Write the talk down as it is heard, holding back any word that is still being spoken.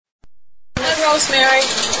Rosemary.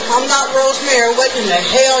 I'm not Rosemary. What in the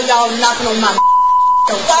hell y'all knocking on my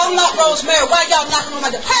door? I'm not Rosemary. Why y'all knocking on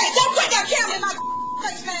my door? Hey, don't put that camera in my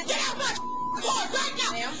face, man. Get out my car right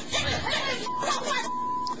now.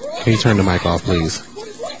 Can you turn the mic off, please?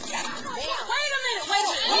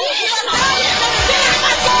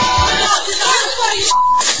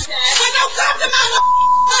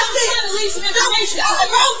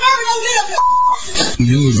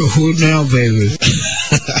 You roll now, baby.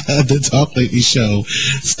 The Talk Lately Show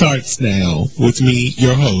starts now with me,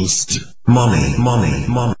 your host, Mommy.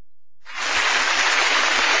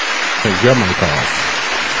 Take your mic off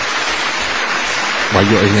while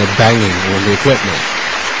you're in there banging on the equipment.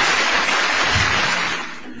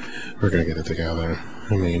 We're gonna get it together.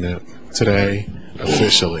 I mean it. Today,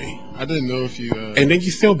 officially. I didn't know if you... And then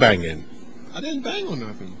you still banging. I didn't bang on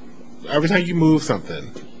nothing. Every time you move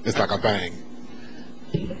something, it's like a bang.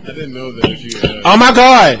 I didn't know that if you... Oh my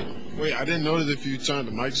God! Wait, I didn't know that if you turned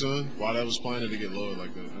the mics on while that was playing, it'd get lower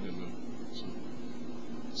like that. I didn't know. So,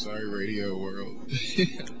 sorry, radio world.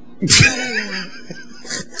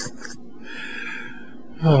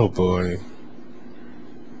 Oh boy.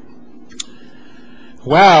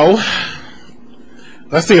 Well,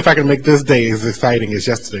 let's see if I can make this day as exciting as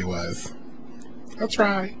yesterday was. I'll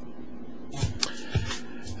try.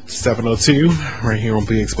 7:02, right here on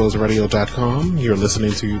BeExposedRadio.com. You're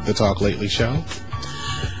listening to The Talk Lately Show.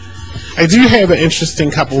 I do have an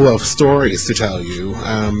interesting couple of stories to tell you.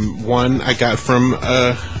 One I got from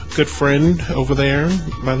a good friend over there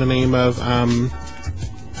by the name of,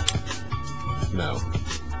 no.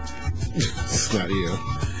 It's not you.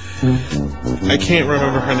 I can't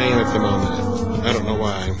remember her name at the moment. I don't know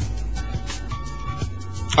why.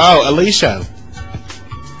 Oh, Alicia.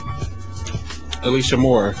 Alicia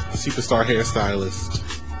Moore, superstar hairstylist.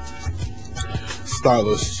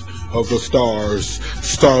 Stylist of the stars.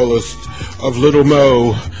 Stylist of Little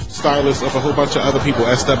Mo. Stylist of a whole bunch of other people,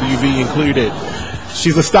 SWV included.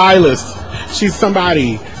 She's a stylist. She's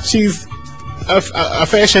somebody. She's a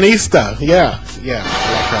fashionista. Yeah. I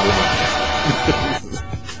like her a lot.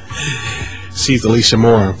 She's Alicia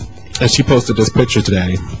Moore, and she posted this picture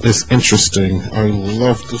today. It's interesting. I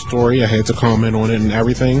love the story. I had to comment on it and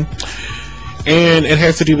everything. And it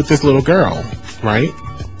has to do with this little girl, right?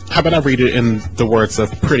 How about I read it in the words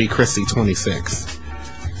of Pretty Chrissy 26.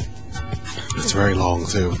 It's very long,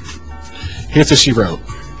 too. Here's what she wrote.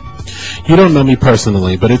 You don't know me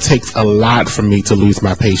personally, but it takes a lot for me to lose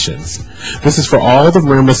my patience. This is for all the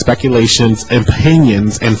rumors, speculations,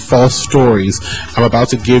 opinions, and false stories. I'm about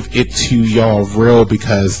to give it to y'all real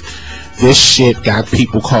because this shit got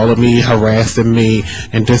people calling me, harassing me,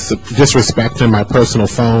 and disrespecting my personal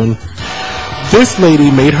phone. This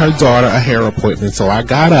lady made her daughter a hair appointment, so I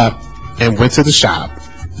got up and went to the shop.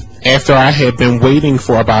 After I had been waiting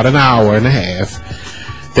for about an hour and a half,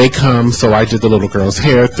 they come, so I did the little girl's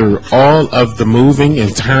hair through all of the moving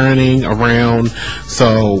and turning around.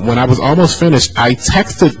 So when I was almost finished, I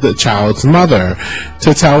texted the child's mother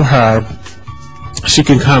to tell her she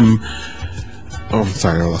can come. Oh, I'm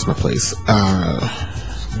sorry, I lost my place.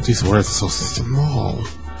 These words are so small.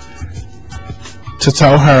 To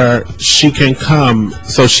tell her she can come,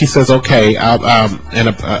 so she says okay. And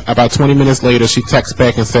about 20 minutes later, she texts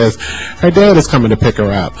back and says her dad is coming to pick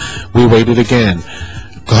her up. We waited again.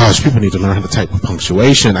 Gosh, people need to learn how to type with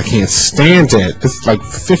punctuation. I can't stand it. This is like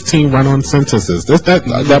 15 run-on sentences.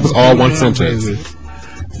 That was all one sentence.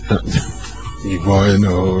 You wanna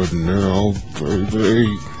know now,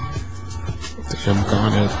 baby? Damn,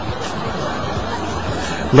 gone it.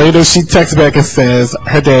 Later, she texts back and says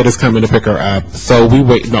her dad is coming to pick her up. So we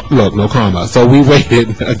wait. No comma. So we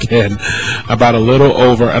waited again about a little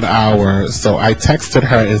over an hour. So I texted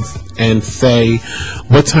her and say,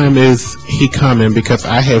 what time is he coming? Because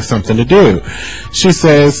I have something to do. She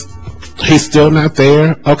says, he's still not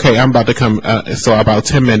there? Okay, I'm about to come. So about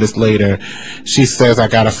 10 minutes later, she says, I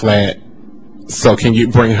got a flat. So can you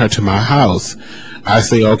bring her to my house? I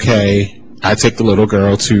say, okay. I take the little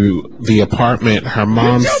girl to the apartment. Her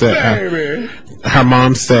mom said,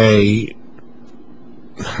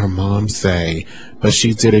 but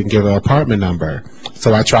she didn't give her apartment number.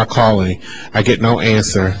 So I try calling. I get no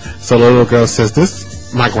answer. So the little girl says, this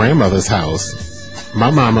is my grandmother's house. My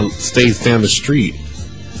mama stays down the street.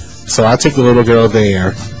 So I take the little girl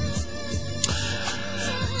there.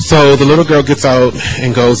 So the little girl gets out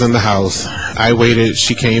and goes in the house. I waited.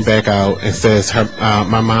 She came back out and says,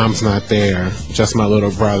 my mom's not there. Just my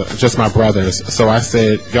little brother, just my brothers. So I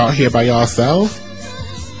said, y'all here by yourself?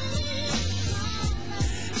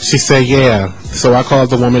 She said, yeah. So I called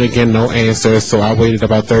the woman again, no answer. So I waited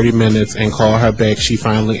about 30 minutes and called her back. She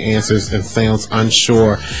finally answers and sounds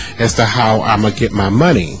unsure as to how I'm going to get my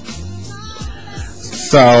money.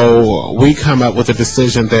 So we come up with a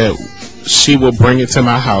decision that she will bring it to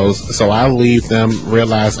my house. So I leave them,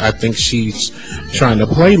 realize I think she's trying to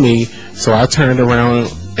play me. So I turned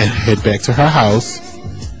around and head back to her house.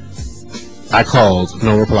 I called,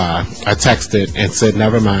 no reply. I texted and said,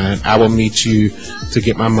 never mind, I will meet you to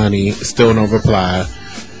get my money. Still no reply.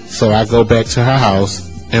 So I go back to her house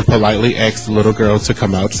and politely ask the little girl to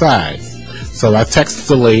come outside. So I text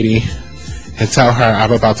the lady and tell her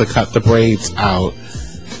I'm about to cut the braids out.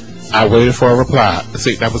 I waited for a reply.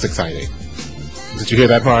 See, that was exciting. Did you hear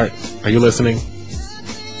that part? Are you listening?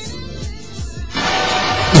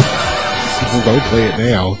 Don't play it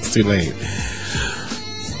now. It's too late.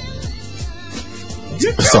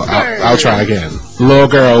 So I'll try again. Little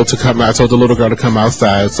girl to come out. I told the little girl to come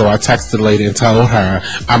outside. So I texted the lady and told her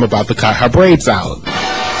I'm about to cut her braids out.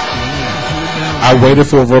 I waited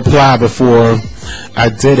for a reply before I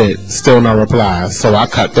did it. Still no reply. So I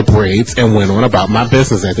cut the braids and went on about my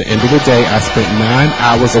business. At the end of the day, I spent 9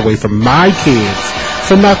 hours away from my kids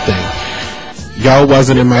for nothing. Y'all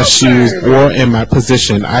wasn't in my shoes or in my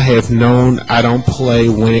position. I have known I don't play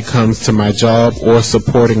when it comes to my job or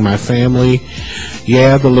supporting my family.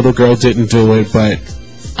 Yeah, the little girl didn't do it, but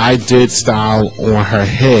I did style on her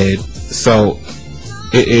head, so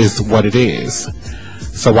it is what it is.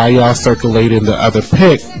 So while y'all circulating the other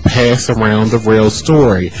pic, pass around the real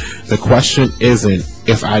story. The question isn't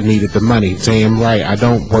if I needed the money. Damn right, I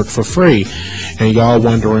don't work for free. And y'all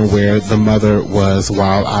wondering where the mother was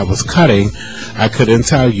while I was cutting, I couldn't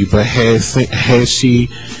tell you. But had she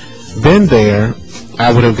been there,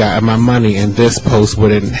 I would have gotten my money, and this post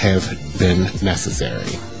wouldn't have been necessary.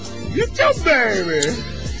 Get your baby.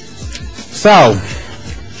 So,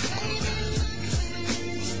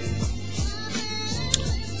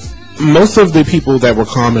 most of the people that were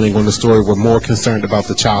commenting on the story were more concerned about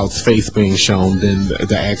the child's face being shown than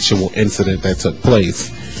the actual incident that took place.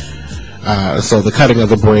 So the cutting of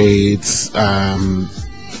the braids,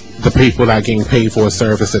 the people not getting paid for a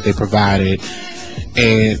service that they provided,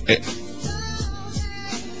 and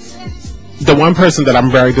the one person that I'm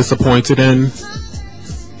very disappointed in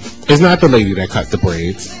is not the lady that cut the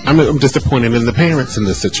braids. I'm disappointed in the parents in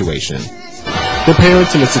this situation. The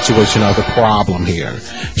parents in the situation are the problem here.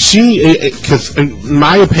 Because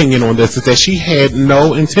my opinion on this is that she had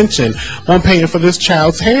no intention on paying for this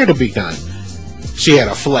child's hair to be done. She had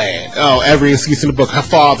a flat. Oh, every excuse in the book. Her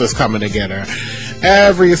father's coming to get her.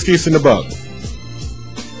 Every excuse in the book.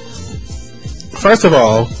 First of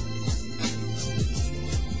all,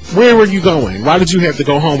 where were you going? Why did you have to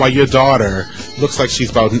go home while your daughter looks like she's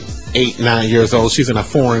about 8, 9 years old? She's in a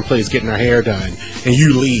foreign place getting her hair done, and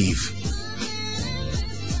you leave.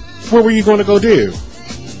 What were you going to go do?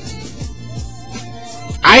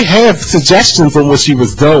 I have suggestions on what she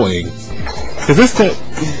was doing. Cause this sounds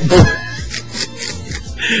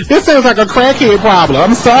like a crackhead problem.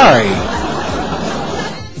 I'm sorry.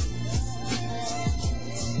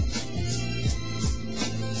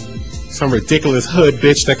 Some ridiculous hood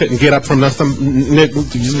bitch that couldn't get up from nothing.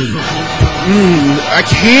 I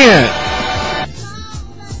can't.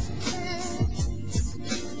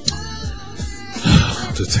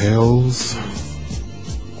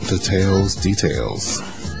 Details.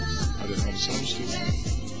 Are the sound still?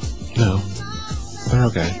 No, they're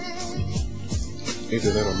okay.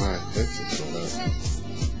 Either that or my headset's not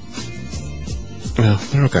up. No,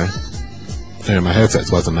 they're okay. Yeah, my headset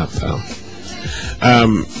wasn't up though.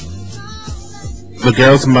 The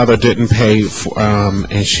girl's mother didn't pay for,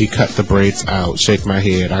 and she cut the braids out. Shake my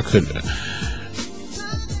head. I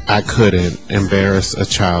couldn't embarrass a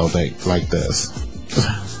child like this.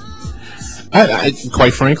 I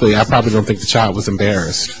quite frankly, I probably don't think the child was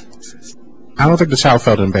embarrassed. I don't think the child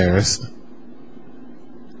felt embarrassed.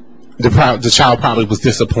 The child probably was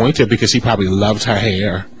disappointed because she probably loved her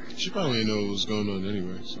hair. She probably didn't know what was going on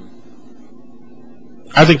anyway. So.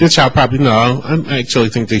 I think the child probably I actually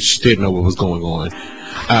think that she did know what was going on.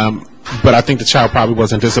 But I think the child probably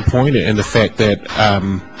wasn't disappointed in the fact that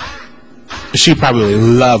she probably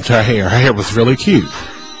loved her hair. Her hair was really cute.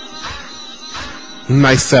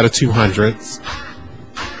 Nice set of 200s.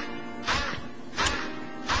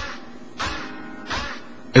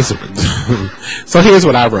 So here's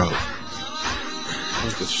what I wrote.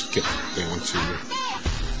 Let's just get going to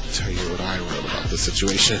tell you what I wrote about this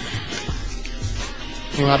situation.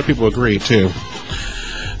 A lot of people agree too.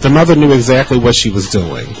 The mother knew exactly what she was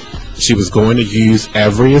doing. She was going to use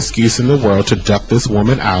every excuse in the world to duck this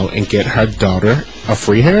woman out and get her daughter a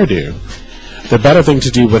free hairdo. The better thing to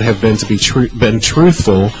do would have been to be been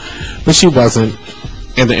truthful, but she wasn't,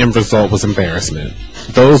 and the end result was embarrassment.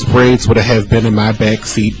 Those braids would have been in my back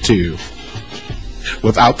seat too,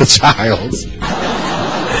 without the child.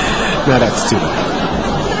 Now that's too bad.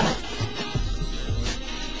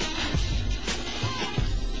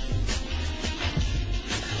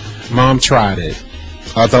 Mom tried it.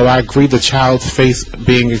 Although I agree the child's face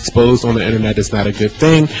being exposed on the internet is not a good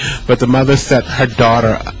thing, but the mother set her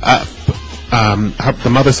daughter up. The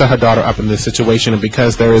mother set her daughter up in this situation, and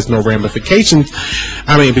because there is no ramifications,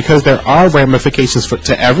 because there are ramifications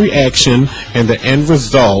to every action, and the end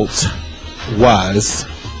result was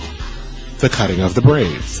the cutting of the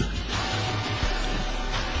braids.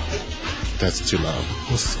 That's too low.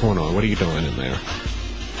 What's going on? What are you doing in there?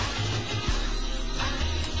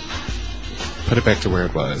 Put it back to where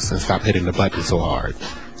it was and stop hitting the button so hard.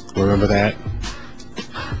 Remember that?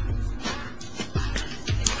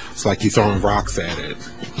 It's like you throwing rocks at it.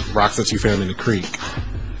 Rocks that you found in the creek.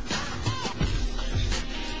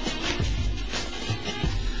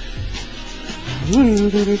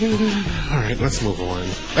 Alright, let's move on.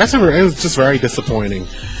 It was just very disappointing.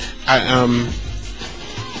 I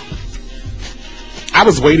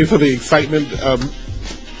was waiting for the excitement.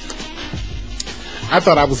 I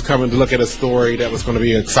thought I was coming to look at a story that was going to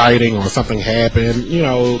be exciting or something happened,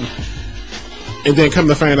 and then come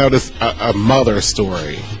to find out it's a mother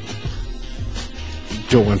story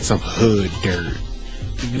doing some hood dirt,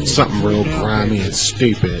 something real grimy and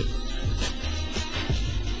stupid.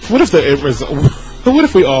 What if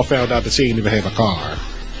we all found out that she didn't even have a car?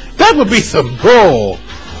 That would be some bull.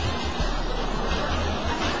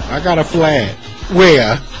 I got a flat.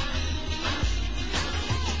 Where?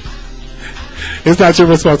 It's not your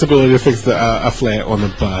responsibility to fix a flat on the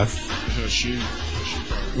bus. She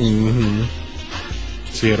Mm-hmm.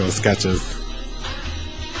 She had those Skechers.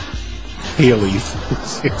 Heelys.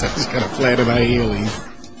 She got a flat in her Heelys.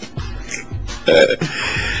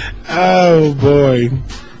 Oh, boy.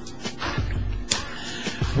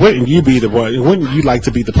 Wouldn't you be the one? Wouldn't you like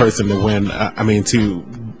to be the person to win? To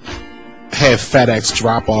have FedEx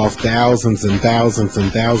drop off thousands and thousands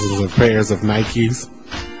and thousands of pairs of Nikes?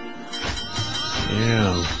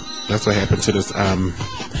 Yeah, that's what happened to this.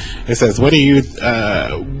 It says, what do you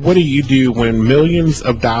do when millions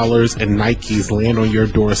of dollars in Nikes land on your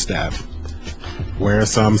doorstep? Wear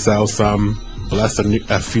some, sell some, bless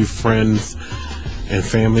a few friends and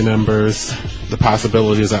family members. The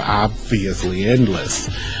possibilities are obviously endless.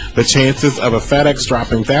 The chances of a FedEx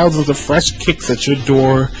dropping thousands of fresh kicks at your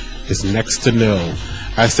door is next to nil.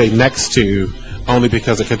 I say next to only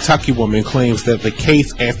because a Kentucky woman claims that the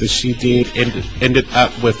case after she did ended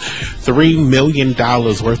up with $3 million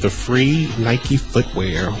worth of free Nike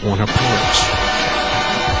footwear on her porch.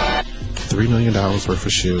 $3 million worth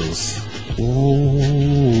of shoes.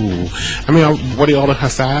 Ooh. What are all in her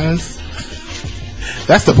size?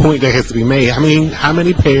 That's the point that has to be made. How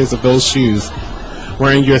many pairs of those shoes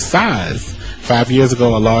were in your size? 5 years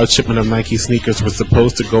ago, a large shipment of Nike sneakers was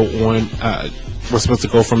supposed to go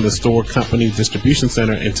from the store company distribution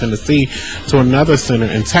center in Tennessee to another center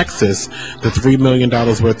in Texas. The $3 million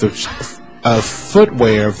worth of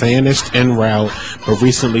footwear vanished en route, but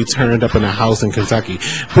recently turned up in a house in Kentucky.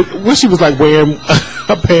 But what, she was like wearing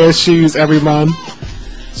a pair of shoes every month?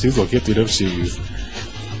 She was going to get through them shoes.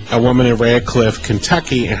 A woman in Radcliffe,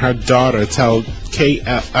 Kentucky, and her daughter tell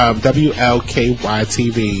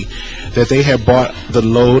WLKY-TV that they had bought the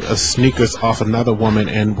load of sneakers off another woman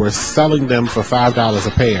and were selling them for $5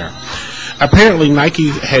 a pair. Apparently, Nike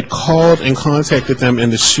had called and contacted them,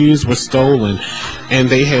 and the shoes were stolen, and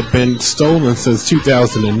they had been stolen since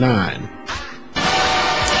 2009.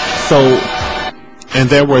 And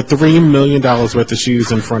there were $3 million worth of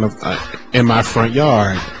shoes in my front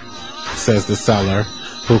yard, says the seller,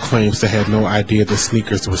 who claims to have no idea the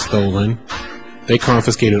sneakers were stolen. They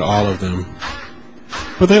confiscated all of them.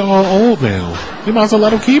 But they're all old now. You might as well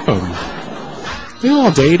let them keep them. They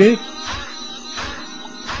all dated.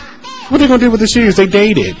 What are they going to do with the shoes? They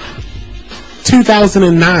dated.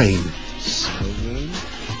 2009.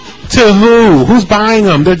 To who? Who's buying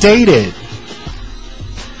them? They're dated.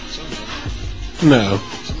 No.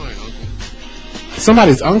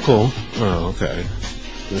 Somebody's uncle. Oh, okay.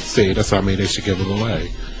 Let's see. That's why they should give them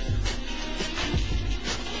away.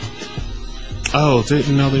 Oh,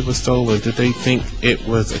 didn't know they were stolen. Did they think it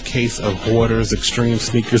was a case of Hoarders Extreme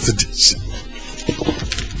Sneakers Edition?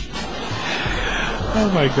 Oh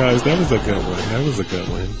my gosh, that was a good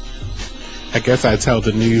one. I guess I tell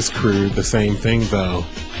the news crew the same thing though.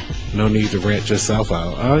 No need to rat yourself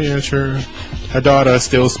out. Oh yeah, sure. Her daughter is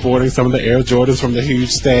still sporting some of the Air Jordans from the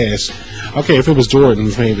huge stash. Okay, if it was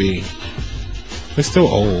Jordans, maybe. They're still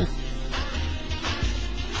old.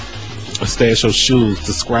 A stash of shoes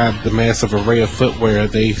described the massive array of footwear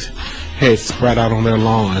they had spread out on their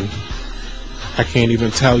lawn. I can't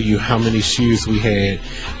even tell you how many shoes we had.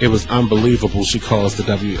 It was unbelievable. She recalls to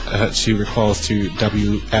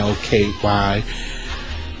WLKY.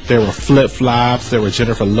 There were flip-flops. There were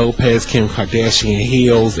Jennifer Lopez, Kim Kardashian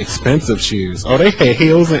heels, expensive shoes. Oh, they had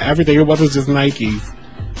heels and everything. It wasn't just Nikes.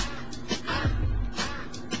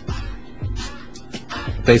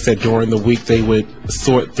 They said during the week they would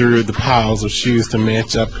sort through the piles of shoes to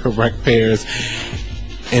match up correct pairs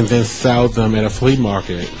and then sell them at a flea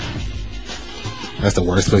market. That's the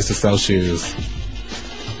worst place to sell shoes.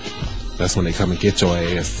 That's when they come and get your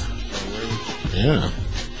ass. Yeah.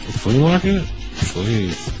 The flea market?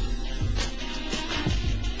 Please.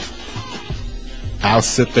 I'll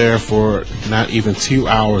sit there for not even 2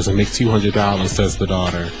 hours and make $200, says the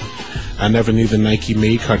daughter. I never knew the Nike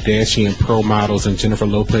made Kardashian Pro models and Jennifer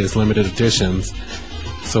Lopez limited editions,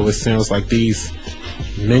 so it sounds like these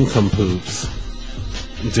nincompoops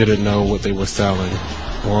didn't know what they were selling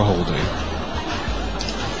or holding.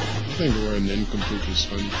 I think the word nincompoop is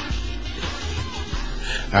funny.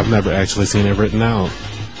 I've never actually seen it written out.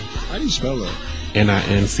 How do you spell that?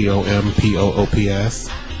 Nincompoops.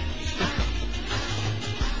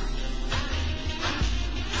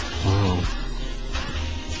 Wow.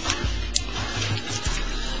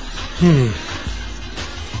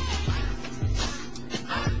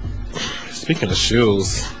 Speaking of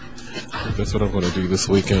shoes, that's what I'm going to do this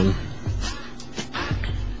weekend.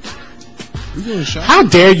 You going shopping? How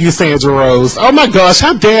dare you, Sandra Rose? Oh my gosh,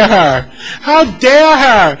 how dare her? How dare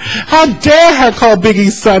her? How dare her call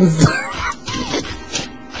Biggie's sons?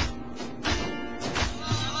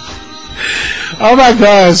 Oh my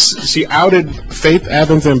gosh, she outed Faith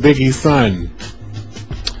Evans and Biggie's son.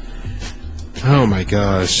 Oh my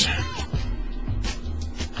gosh.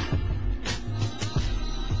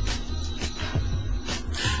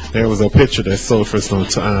 There was a picture that surfaced on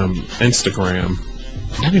Instagram.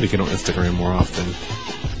 I need to get on Instagram more often.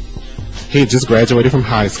 He had just graduated from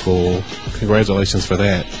high school. Congratulations for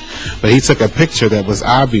that. But he took a picture that was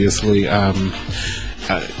obviously in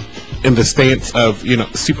the stance of,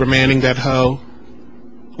 Supermaning that hoe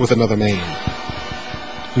with another man.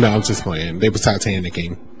 No, I'm just playing. They were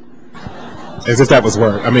Titanicing. As if that was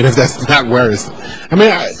worse. I mean, if that's not worse. I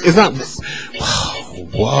mean, it's not...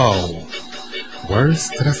 Whoa. Worse?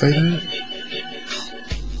 Did I say that?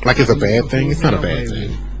 Like it's a bad thing? It's not a bad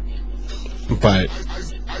thing. But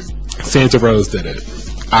Sandra Rose did it.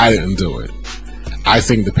 I didn't do it. I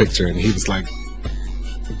seen the picture and he was like,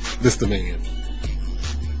 this the man.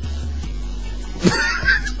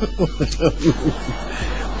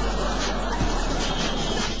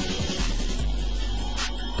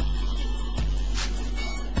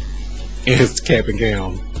 In his cap and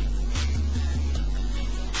gown.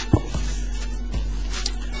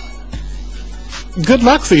 Good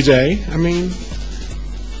luck, CJ. I mean,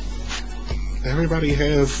 everybody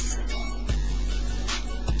has...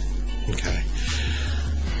 Okay.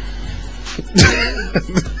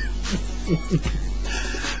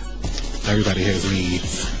 Everybody has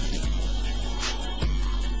needs.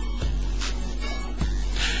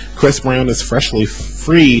 Chris Brown is freshly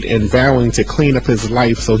freed and vowing to clean up his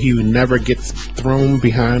life so he never gets thrown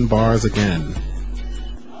behind bars again.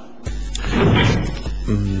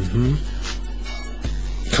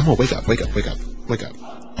 Come on, wake up.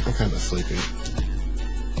 I'm kind of sleepy.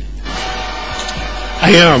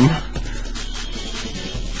 I am.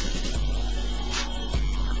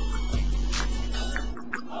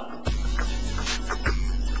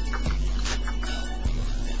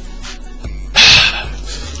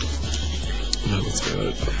 That was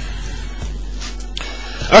good.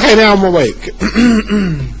 Okay, now I'm awake.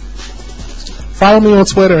 Follow me on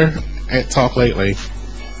Twitter at Talk Lately.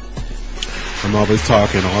 I'm always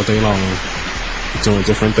talking all day long, doing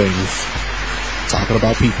different things, talking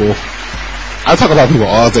about people. I talk about people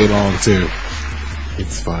all day long too.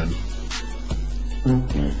 It's fun.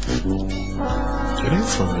 It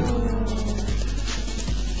is fun.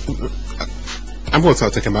 I'm going to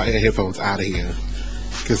start taking my headphones out of here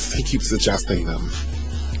because he keeps adjusting them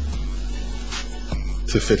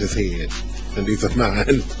to fit his head, and these are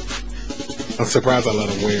mine. I'm surprised I let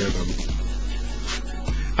him wear them.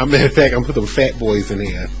 In fact, I'm putting them fat boys in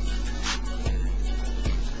here.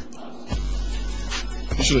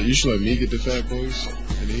 You should let me get the fat boys,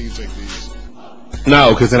 and then he can take these.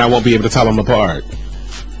 No, because then I won't be able to tell them apart.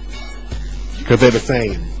 Because they're the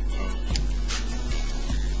same.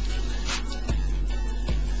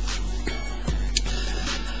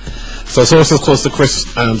 So sources close to Chris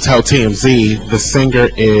tell TMZ the singer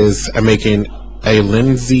is making a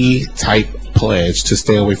Lindsay-type pledge to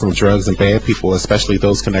stay away from drugs and bad people, especially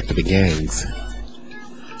those connected to gangs.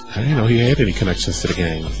 I didn't know he had any connections to the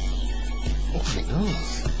gangs. Oh my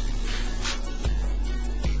gosh.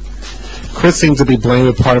 Chris seems to be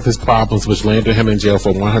blaming part of his problems, which landed him in jail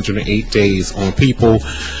for 108 days, on people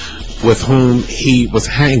with whom he was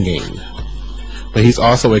hanging. But he's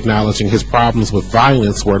also acknowledging his problems with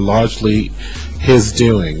violence were largely his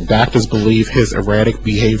doing. Doctors believe his erratic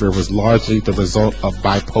behavior was largely the result of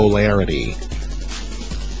bipolarity.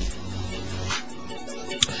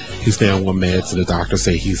 He's now on meds, and the doctors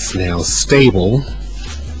say he's now stable.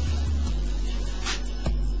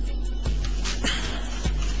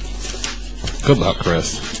 Good luck,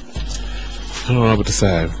 Chris. I don't know what to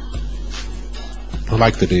say. I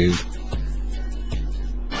like the dude.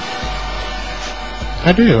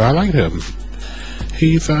 I do. I like him.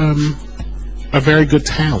 He's a very good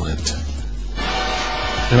talent,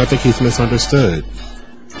 and I think he's misunderstood.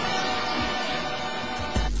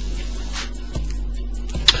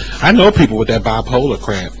 I know people with that bipolar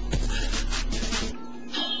crap.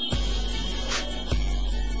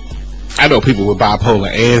 I know people with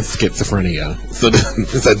bipolar and schizophrenia. So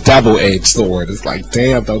it's a double-edged sword. It's like,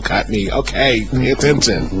 damn, don't cut me. Okay, pay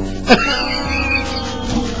attention.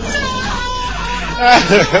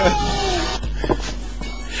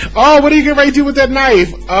 Oh, what are you getting ready to do with that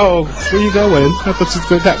knife? Oh, where you going? I thought you was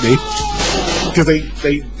going to cut me. Because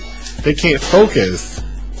they can't focus.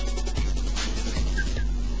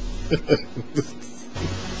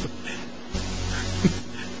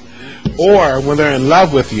 Or when they're in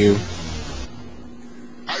love with you.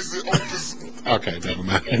 Okay, never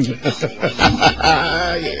mind.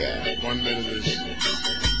 Yeah. 1 minute is, and then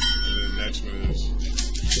the next minute is.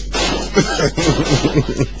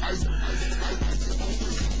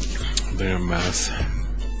 They're a mess.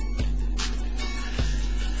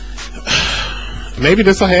 Maybe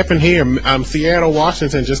this will happen here. Seattle,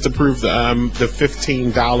 Washington just approved the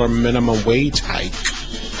 $15 minimum wage hike.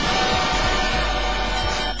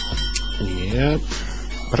 Yep.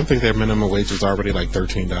 I don't think their minimum wage is already like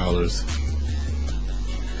 $13.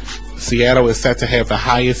 Seattle is set to have the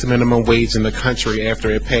highest minimum wage in the country after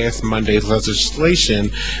it passed Monday's legislation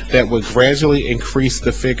that would gradually increase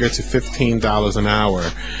the figure to $15 an hour.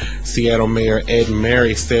 Seattle Mayor Ed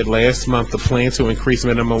Mary said last month the plan to increase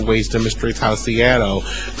minimum wage demonstrates how Seattle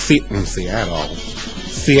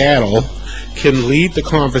can lead the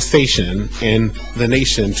conversation in the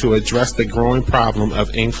nation to address the growing problem of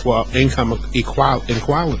income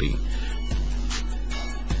inequality.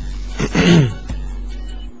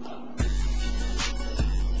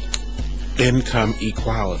 Income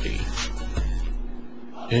inequality.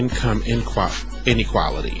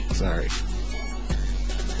 Sorry.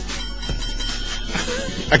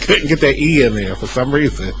 I couldn't get that E in there for some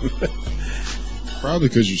reason. Probably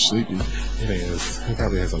because you're sleepy. It is. It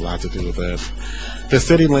probably has a lot to do with that. The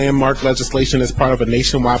city landmark legislation is part of a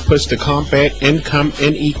nationwide push to combat income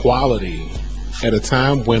inequality at a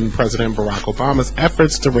time when President Barack Obama's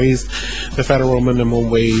efforts to raise the federal minimum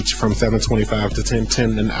wage from $7.25 to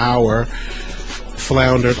 $10.10 an hour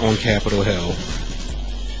floundered on Capitol Hill.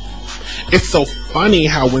 It's so funny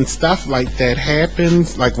how when stuff like that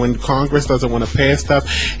happens, like when Congress doesn't want to pass stuff,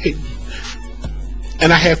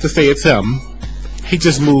 and I have to say it's him, he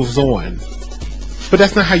just moves on. But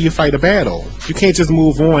that's not how you fight a battle. You can't just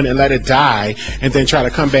move on and let it die and then try to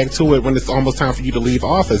come back to it when it's almost time for you to leave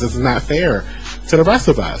office. This is not fair to the rest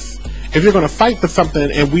of us. If you're going to fight for something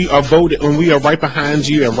and we are voted and we are right behind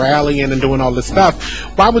you and rallying and doing all this stuff,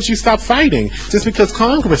 why would you stop fighting just because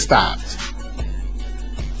Congress stopped?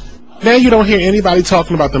 Now you don't hear anybody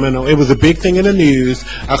talking about the minimum. It was a big thing in the news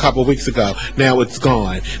a couple of weeks ago. Now it's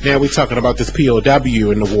gone. Now we're talking about this POW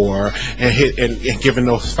in the war and giving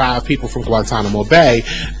those 5 people from Guantanamo Bay.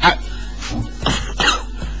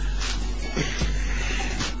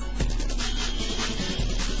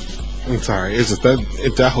 I'm sorry. It's just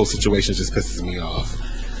that whole situation just pisses me off.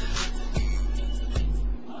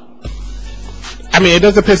 I mean, it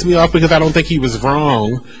doesn't piss me off because I don't think he was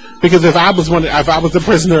wrong. Because if I was a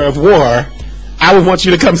prisoner of war, I would want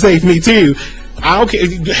you to come save me too. I don't care.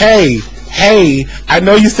 Hey, I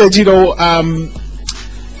know you said you don't,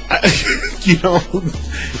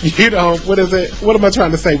 what is it? What am I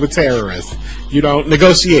trying to say with terrorists? You don't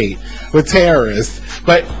negotiate with terrorists.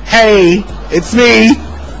 But hey, it's me.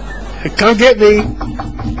 Come get me.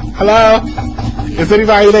 Hello? Is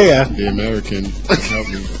anybody there? The American. Help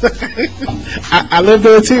me. I live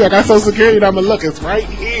there too. I got Social Security and I'm gonna look. It's right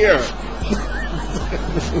here.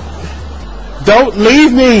 Don't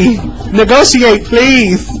leave me. Negotiate,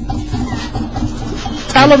 please.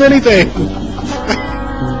 Tell them anything.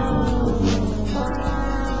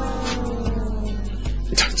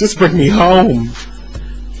 Just bring me home.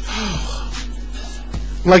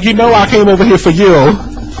 Like, you know I came over here for you.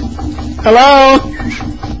 Hello?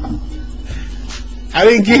 I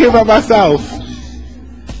didn't get here by myself.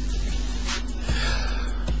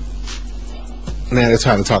 Now they're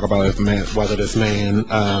trying to talk about whether this man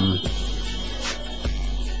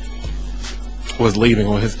was leaving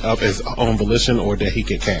on his own volition or did he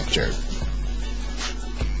get captured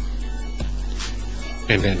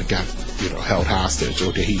and then got held hostage,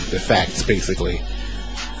 or did he the facts basically.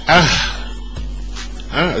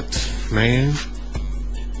 Man,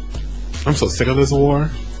 I'm so sick of this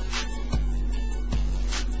war.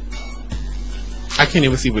 I can't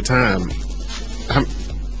even see what time.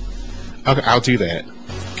 Okay, I'll do that.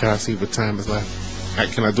 Can I see what time is left?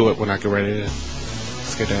 Can I do it when I get ready to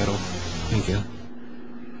skedaddle? Thank you.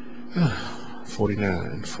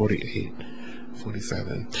 49, 48,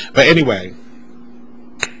 47. But anyway,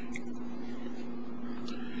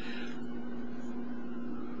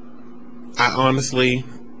 I honestly,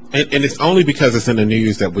 and it's only because it's in the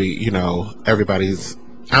news that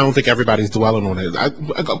I don't think everybody's dwelling on it.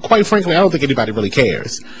 Quite frankly, I don't think anybody really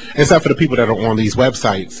cares, except for the people that are on these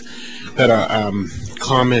websites that are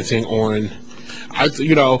commenting on,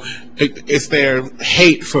 it's their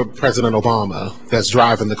hate for President Obama that's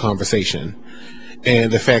driving the conversation.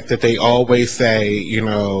 And the fact that they always say,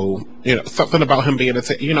 something about him being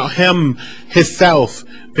himself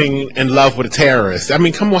being in love with a terrorist. I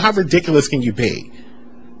mean, come on, how ridiculous can you be?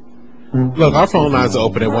 Look, our phone lines are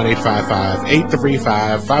open at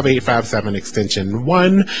 1-855-835-5857 extension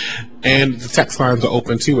 1. And the text lines are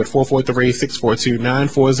open too at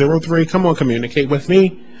 443-642-9403. Come on, communicate with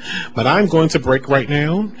me. But I'm going to break right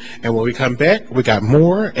now. And when we come back, we got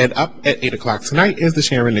more. And up at 8 o'clock tonight is the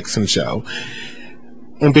Sharon Nixon Show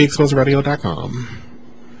on BeExposedRadio.com.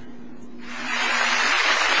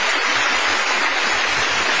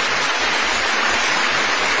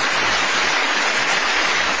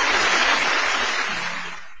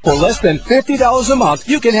 For less than $50 a month,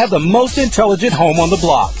 you can have the most intelligent home on the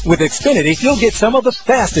block. With Xfinity, you'll get some of the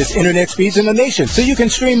fastest internet speeds in the nation, so you can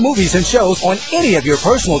stream movies and shows on any of your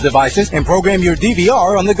personal devices and program your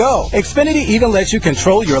DVR on the go. Xfinity even lets you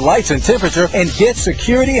control your lights and temperature and get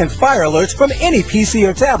security and fire alerts from any PC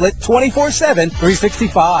or tablet 24/7,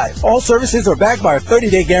 365. All services are backed by a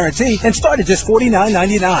 30-day guarantee and start at just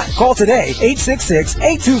 $49.99. Call today,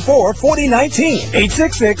 866-824-4019,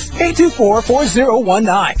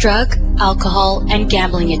 866-824-4019. Drug, alcohol, and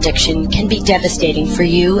gambling addiction can be devastating for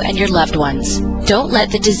you and your loved ones. Don't let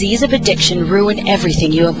the disease of addiction ruin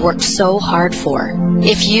everything you have worked so hard for.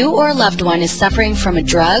 If you or a loved one is suffering from a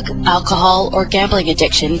drug, alcohol, or gambling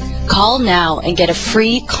addiction, call now and get a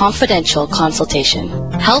free, confidential consultation.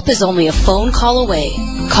 Help is only a phone call away.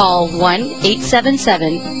 Call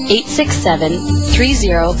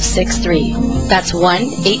 1-877-867-3063. That's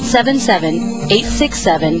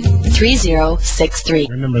 1-877-867-3063.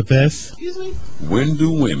 Remember this? When do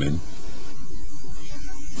women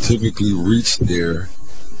typically reach their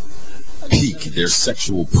peak, their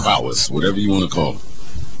sexual prowess, whatever you want to call it?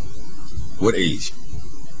 What age?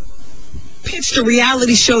 Pitched a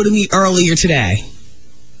reality show to me earlier today.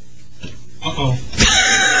 Who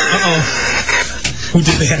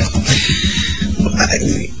did that?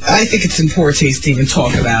 I think it's in poor taste to even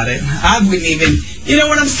talk about it. I wouldn't even, you know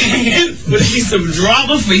what I'm saying? Would it be some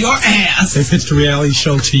drama for your ass? They pitched a reality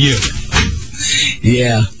show to you.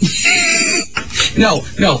 Yeah. No.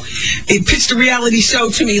 It pitched a reality show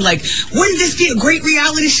to me like, wouldn't this be a great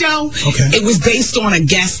reality show? Okay. It was based on a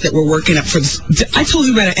guest that we're working up for this. I told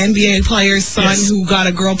you about an NBA player's son who got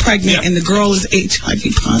a girl pregnant, and the girl is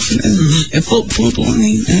HIV positive. And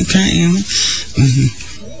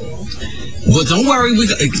Well, don't worry.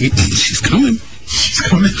 She's coming.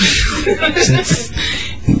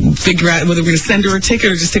 Figure out whether we're going to send her a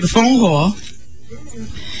ticket or just take a phone call.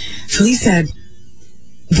 So he said,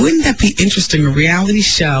 wouldn't that be interesting, a reality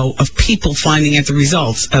show of people finding out the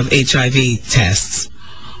results of HIV tests?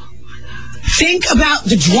 Think about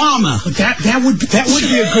the drama. But that would be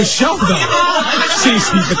a good show, though.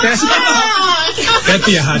 Seriously, but that'd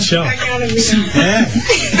be a hot show. Yeah.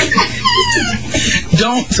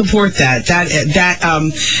 Don't support that.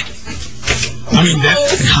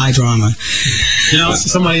 High drama.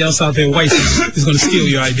 Somebody else out there, white, is going to steal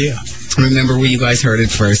your idea. Remember where you guys heard it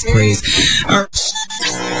first, please.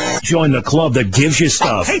 Join the club that gives you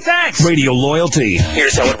stuff. Hey, thanks! Radio Loyalty.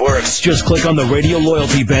 Here's how it works. Just click on the Radio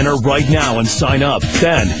Loyalty banner right now and sign up.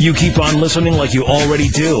 Then you keep on listening like you already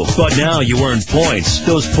do. But now you earn points.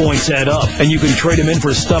 Those points add up, and you can trade them in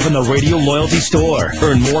for stuff in the Radio Loyalty store.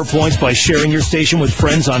 Earn more points by sharing your station with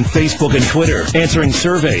friends on Facebook and Twitter, answering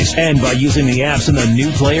surveys, and by using the apps in the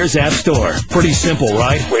New Players App Store. Pretty simple,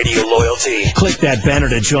 right? Radio Loyalty. Click that banner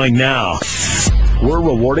to join now. We're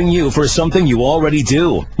rewarding you for something you already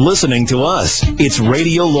do, listening to us. It's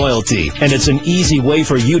Radio Loyalty, and it's an easy way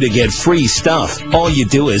for you to get free stuff. All you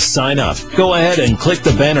do is sign up. Go ahead and click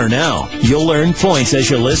the banner now. You'll earn points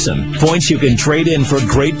as you listen. Points you can trade in for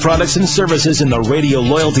great products and services in the Radio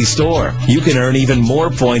Loyalty store. You can earn even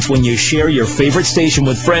more points when you share your favorite station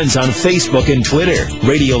with friends on Facebook and Twitter.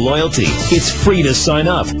 Radio Loyalty. It's free to sign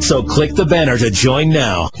up, so click the banner to join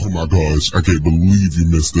now. Oh my gosh, I can't believe you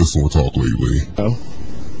missed this on Talk Lately.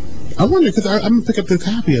 I wonder, because I'm going to pick up the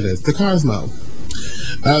copy of this, the Cosmo.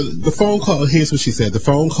 The phone call, here's what she said. The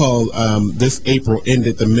phone call this April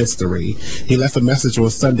ended the mystery. He left a message on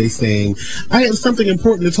Sunday saying, I have something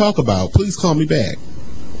important to talk about. Please call me back.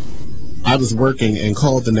 I was working and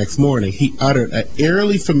called the next morning. He uttered an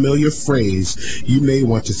eerily familiar phrase, you may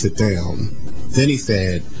want to sit down. Then he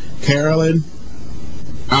said, Carolyn,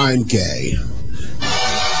 I'm gay.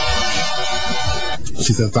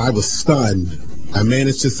 She says, I was stunned. I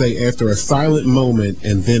managed to say after a silent moment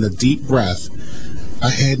and then a deep breath, I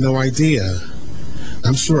had no idea.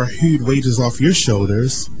 I'm sure a huge weight is off your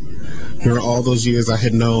shoulders. During all those years I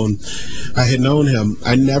had known him,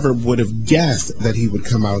 I never would have guessed that he would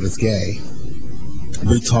come out as gay.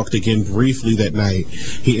 We talked again briefly that night.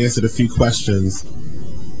 He answered a few questions.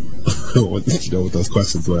 You know what those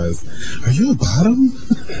questions was? Are you a bottom?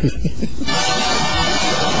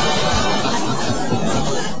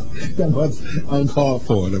 That was uncalled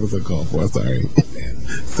for. That was uncalled for. Sorry.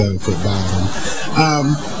 7 foot bottom.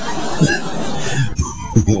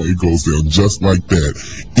 It goes down just like that.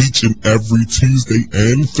 Each and every Tuesday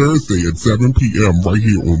and Thursday at 7 p.m. right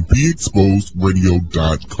here on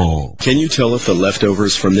BeExposedRadio.com. Can you tell if the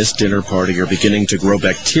leftovers from this dinner party are beginning to grow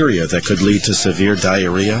bacteria that could lead to severe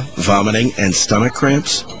diarrhea, vomiting, and stomach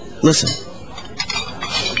cramps? Listen.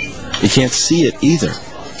 You can't see it either.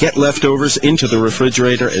 Get leftovers into the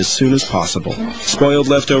refrigerator as soon as possible. Spoiled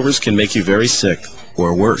leftovers can make you very sick,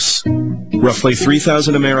 or worse. Roughly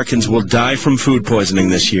 3,000 Americans will die from food poisoning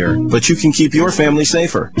this year, but you can keep your family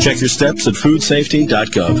safer. Check your steps at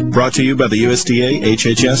foodsafety.gov. Brought to you by the USDA,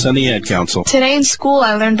 HHS, and the Ad Council. Today in school,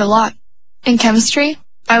 I learned a lot. In chemistry,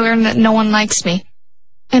 I learned that no one likes me.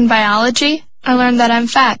 In biology, I learned that I'm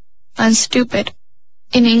fat and stupid.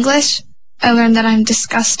 In English, I learned that I'm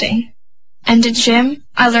disgusting. And in gym,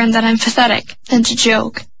 I learned that I'm pathetic and a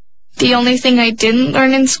joke. The only thing I didn't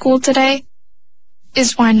learn in school today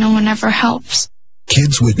is why no one ever helps.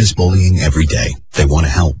 Kids witness bullying every day. They want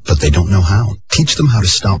to help, but they don't know how. Teach them how to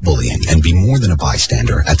stop bullying and be more than a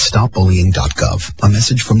bystander at stopbullying.gov. A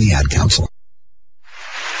message from the Ad Council.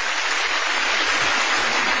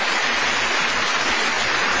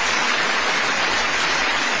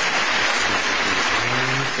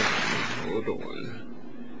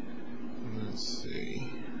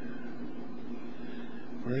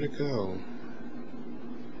 Where'd it go?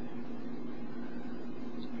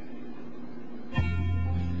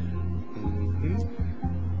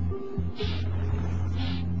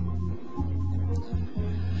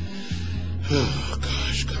 Oh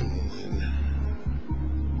gosh, come on.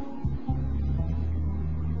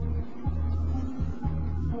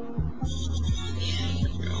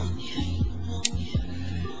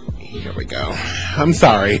 Here we go. I'm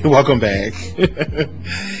sorry. Welcome back.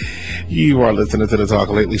 You are listening to the Talk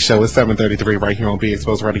Lately show. It's 7:33 right here on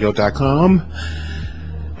BeExposedRadio.com.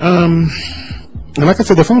 And like I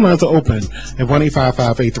said, the phone lines are open at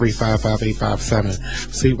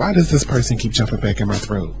 1-855-835-5857. See, why does this person keep jumping back in my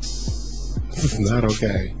throat? This is not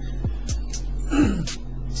okay.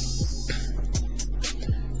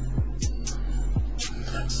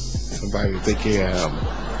 Somebody take care of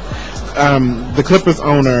him. The Clippers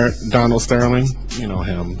owner, Donald Sterling, you know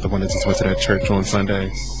him, the one that just went to that church on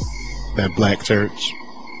Sunday. That black church.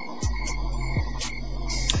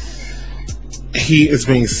 He is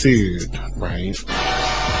being sued, right?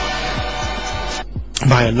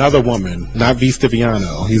 By another woman, not V.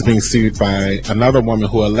 Stiviano. He's being sued by another woman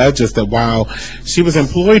who alleges that while she was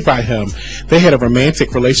employed by him, they had a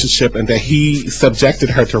romantic relationship and that he subjected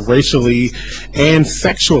her to racially and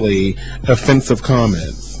sexually offensive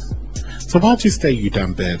comments. So why'd you stay, you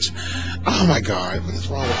dumb bitch? Oh my God, what is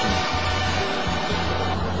wrong with me?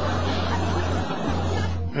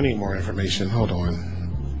 I need more information. Hold on.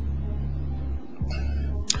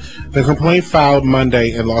 The complaint filed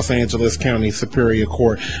Monday in Los Angeles County Superior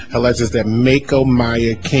Court alleges that Mako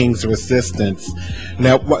Maya King's resistance.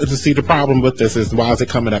 Now, to see the problem with this is, why is it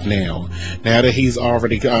coming up now? Now that he's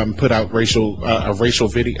already put out a racial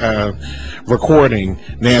video recording,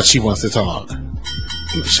 now she wants to talk.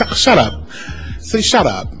 Shut up. Say shut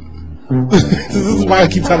up. This is why I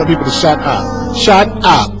keep telling people to shut up. Shut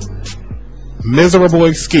up. Miserable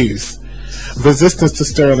excuse. Resistance to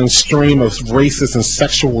Sterling's stream of racist and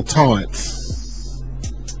sexual taunts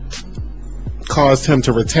caused him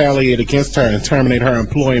to retaliate against her and terminate her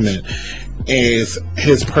employment as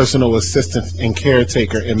his personal assistant and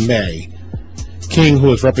caretaker in May. King,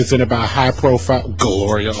 who is represented by high-profile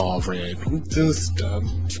Gloria Allred, just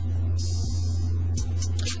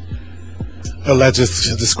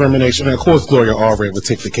alleges discrimination. And of course, Gloria Allred would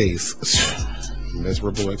take the case.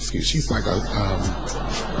 Miserable excuse. She's like a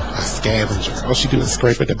scavenger. All she do is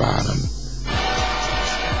scrape at the bottom.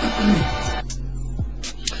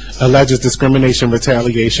 Alleges discrimination,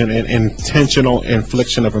 retaliation, and intentional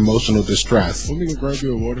infliction of emotional distress. Let me go grab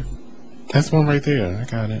you a water. That's one right there. I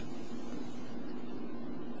got it.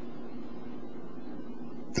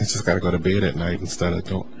 I just got to go to bed at night instead of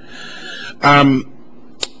going.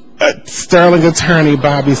 Sterling attorney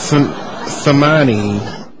Bobby Samani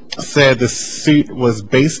said the suit was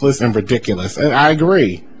baseless and ridiculous. And I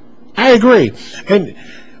agree. And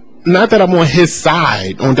not that I'm on his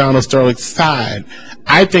side, on Donald Sterling's side.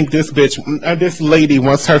 I think this this lady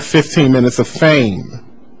wants her 15 minutes of fame.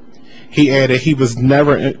 He added she was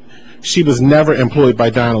never employed by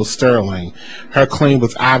Donald Sterling. Her claim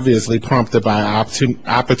was obviously prompted by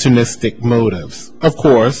opportunistic motives. Of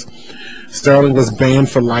course, Sterling was banned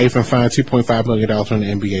for life and fined $2.5 million from the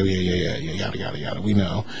NBA. Yada. We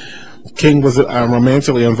know. King was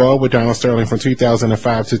romantically involved with Donald Sterling from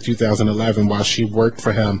 2005 to 2011 while she worked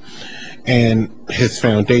for him and his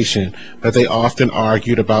foundation, but they often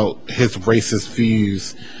argued about his racist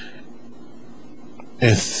views,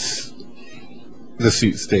 as the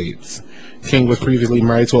suit states. King was previously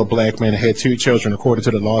married to a black man and had 2 children. According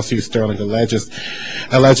to the lawsuit, Sterling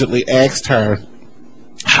allegedly asked her,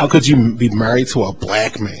 how could you be married to a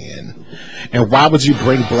black man? And why would you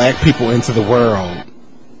bring black people into the world?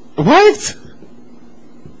 What?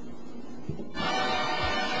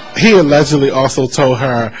 He allegedly also told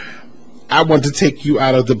her, I want to take you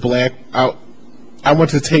out of the black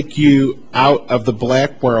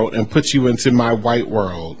world and put you into my white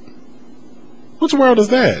world. Which world is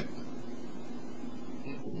that?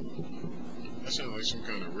 That sounds like some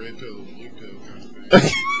kind of red pill, blue pill kind of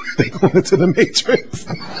thing. They going into the Matrix.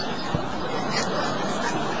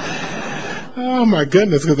 Oh my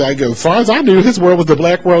goodness! Because as far as I knew, his world was the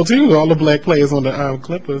black world too. All the black players on the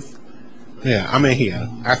Clippers. Yeah, I'm in here.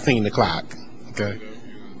 I seen the clock. Okay.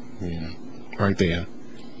 Yeah, right there.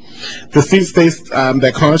 The suit states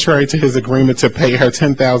that contrary to his agreement to pay her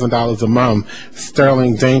 $10,000 a month,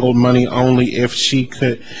 Sterling dangled money only if she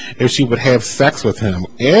would have sex with him.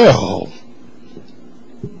 Ew.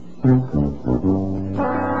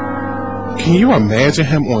 Can you imagine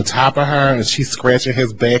him on top of her and she's scratching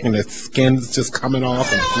his back and the skin's just coming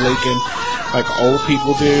off and flaking like old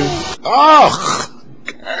people do? Oh,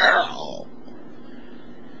 girl.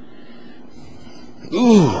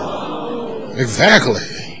 Ooh, exactly.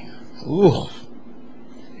 Ooh.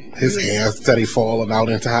 His hair steady falling out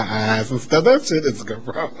into her eyes and stuff. That shit is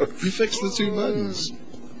gross. You fixed the 2 buttons.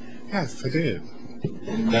 Yes, I did.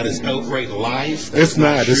 That is outright lies. It's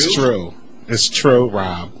not. It's true. It's true,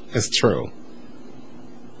 Rob. It's true.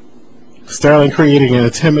 Sterling creating an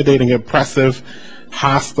intimidating, oppressive,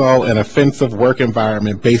 hostile, and offensive work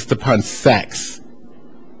environment based upon sex,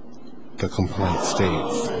 the complaint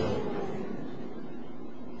states.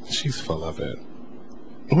 She's full of it.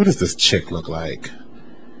 What does this chick look like?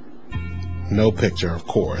 No picture, of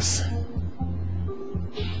course.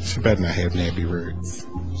 She better not have nappy roots.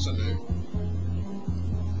 Sunday.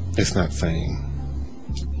 It's not saying.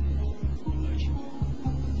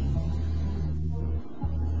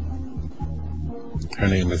 Her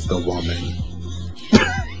name is The Woman.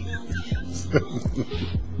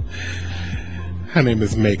 Her name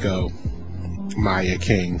is Mako Maya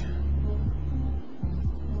King.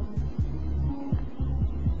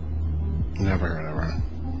 Never heard of her.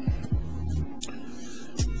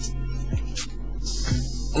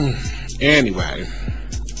 Anyway.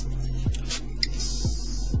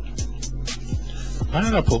 Why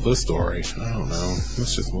did I pull this story? I don't know.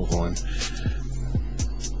 Let's just move on.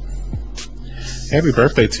 Happy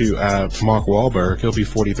birthday to Mark Wahlberg. He'll be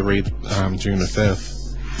 43 June the 5th.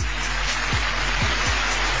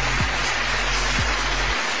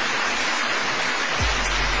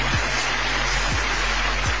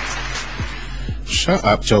 Shut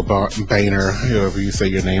up, Joe Boehner, whoever you say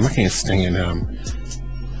your name. I can't stand him.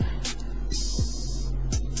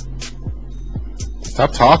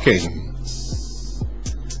 Stop talking.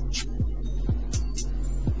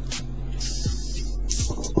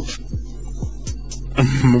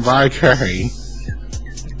 Mariah Carey.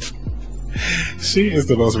 She is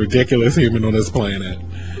the most ridiculous human on this planet.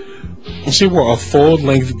 She wore a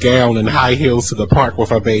full-length gown and high heels to the park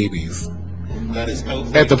with her babies. That is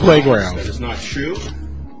at the playground. That is not true.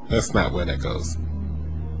 That's not where that goes.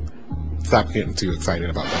 Stop getting too excited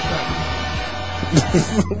about that.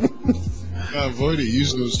 I avoided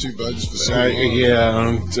using those two buttons for so long.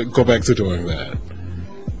 Yeah, go back to doing that.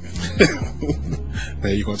 Now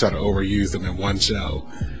you're going to try to overuse them in one show.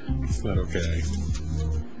 It's not okay.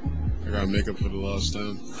 I got makeup for the lost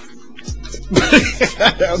time.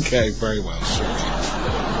 Okay, very well. Sure.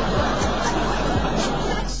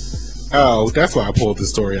 Oh, that's why I pulled this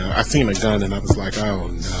story out. I seen a gun and I was like, oh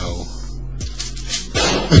no.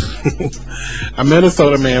 A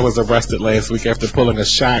Minnesota man was arrested last week after pulling a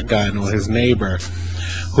shotgun on his neighbor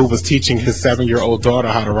who was teaching his 7-year-old daughter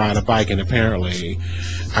how to ride a bike, and apparently,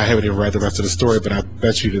 I haven't even read the rest of the story, but I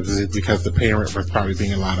bet you this is because the parent was probably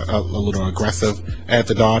being a little aggressive at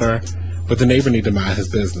the daughter, but the neighbor needed to mind his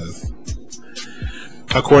business.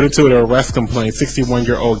 According to an arrest complaint,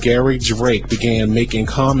 61-year-old Gary Drake began making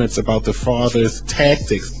comments about the father's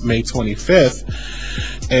tactics May 25th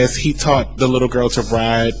as he taught the little girl to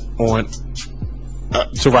ride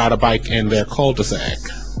a bike in their cul-de-sac.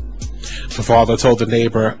 The father told the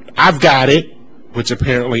neighbor, "I've got it," which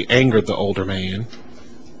apparently angered the older man.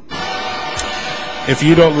 "If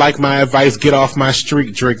you don't like my advice, get off my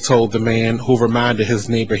street," Drake told the man, who reminded his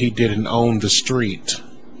neighbor he didn't own the street.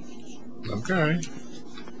 Okay.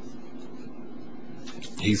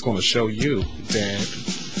 He's going to show you, Dad.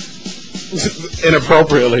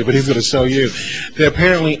 Inappropriately, but he's going to show you. They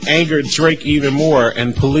apparently angered Drake even more,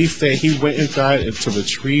 and police say he went inside to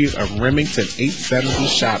retrieve a Remington 870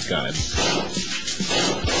 shotgun.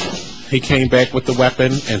 He came back with the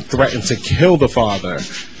weapon and threatened to kill the father.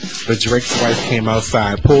 But Drake's wife came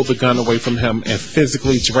outside, pulled the gun away from him, and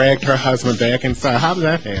physically dragged her husband back inside. How did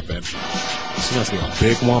that happen? She must be a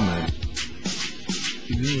big woman.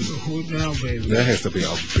 That has to be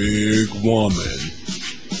a big woman.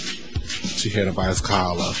 She had him by his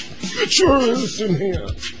collar. Get your ass in here.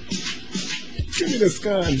 Give me this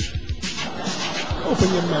gun.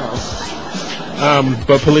 Open your mouth.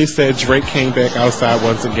 But police said Drake came back outside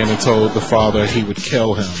once again and told the father he would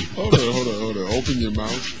kill him. Hold on. Open your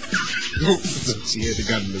mouth. She had the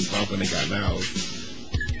gun in his mouth when they got out.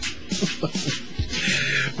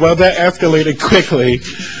 Well, that escalated quickly.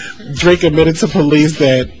 Drake admitted to police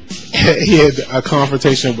that he had a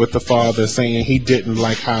confrontation with the father, saying he didn't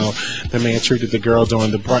like how the man treated the girl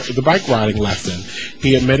during the bike riding lesson.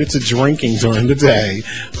 He admitted to drinking during the day,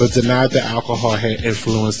 but denied that alcohol had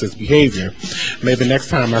influenced his behavior. "Maybe next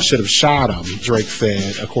time I should have shot him," Drake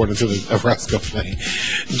said, according to the arrest complaint.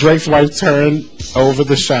 Drake's wife turned over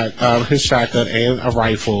his shotgun and a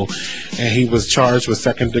rifle, and he was charged with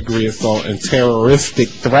second-degree assault and terroristic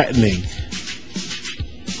threatening.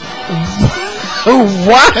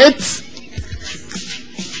 What?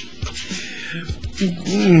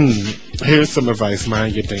 Here's some advice.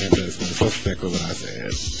 Mind your damn business. That's exactly what I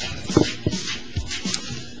said.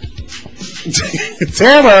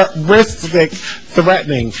 Terroristic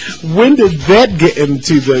threatening. When did that get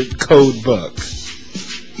into the code book?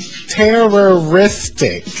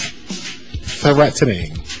 Terroristic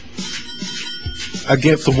threatening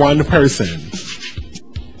against one person.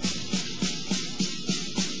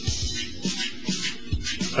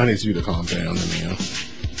 I need you to calm down, Emil.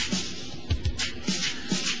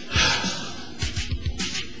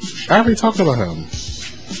 I already talked about him.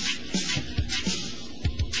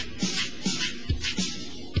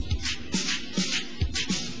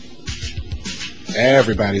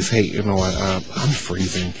 Everybody's hating on, I'm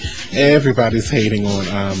freezing. Everybody's hating on,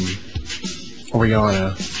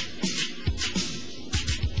 Rihanna.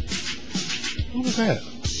 Who was that?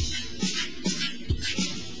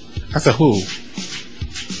 I said, who?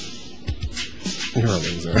 You're a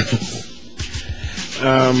loser.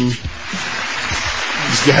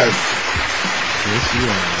 Yes. Yes, you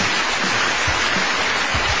are.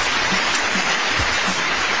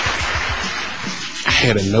 I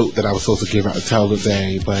had a note that I was supposed to give out to tell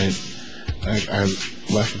today, but I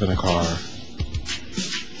left it in the car.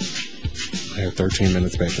 I had 13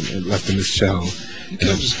 minutes back and left in this show. You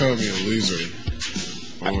can't just call me a loser.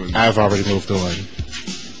 I've already moved on.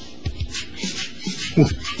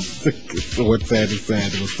 So what's sad is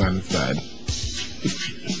sad, what's sad is sad.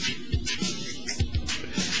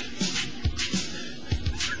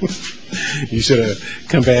 You should have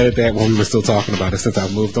combated that when we were still talking about it since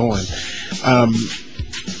I've moved on.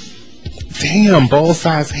 Damn,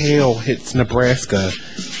 bull-sized hail hits Nebraska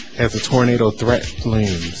as a tornado threat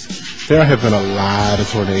looms. There have been a lot of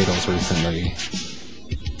tornadoes recently.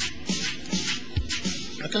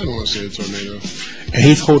 I kind of want to see a tornado. And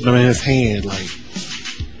he's holding them in his hand like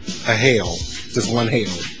a hail. Just one hail.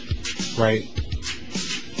 Right?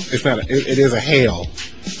 It's not it is a hail.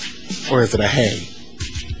 Or is it a hay?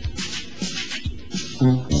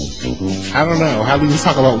 I don't know. How do you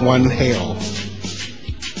talk about one hail?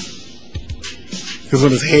 Because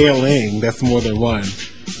when it's hailing, that's more than one.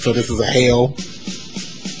 So this is a hail?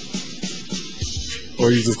 Or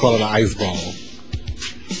you just call it an ice ball?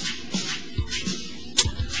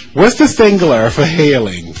 What's the singular for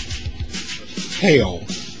hailing? Hail.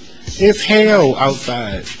 It's hail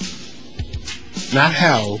outside. Not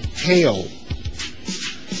hell. Hail.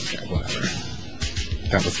 Okay, whatever.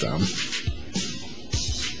 That was dumb.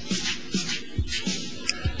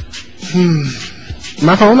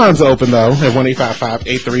 My phone line's open though at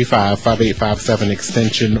 1-855-835-5857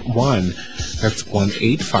 extension 1. That's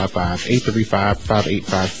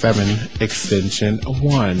 1-855-835-5857 extension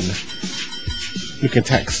 1. You can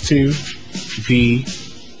text to the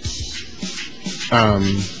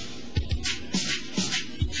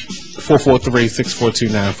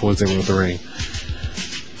 443-642-9403.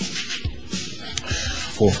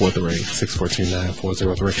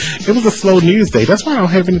 443-642-9403. It was a slow news day. That's why I don't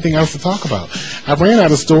have anything else to talk about. I ran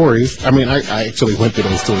out of stories. I mean, I actually went through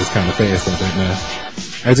those stories kind of fast, I think, now.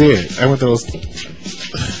 I did. I went through those.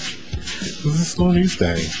 It was a slow news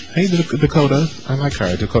day. Hey, Dakota. I like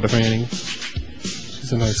her. Dakota Fanning.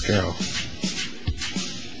 She's a nice girl.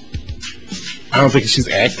 I don't think she's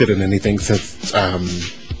acted in anything since,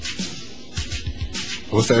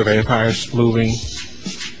 what's that vampire movie?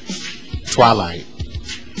 Twilight.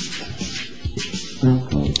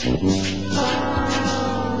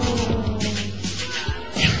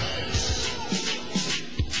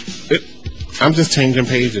 I'm just changing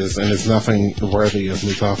pages, and it's nothing worthy of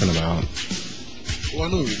me talking about. Well, I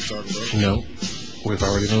know we can talk about. No, we've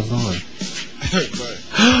already moved on.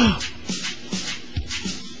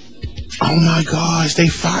 Oh my gosh, they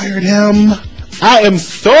fired him. I am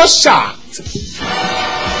so shocked.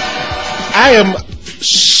 I am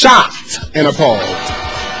shocked and appalled.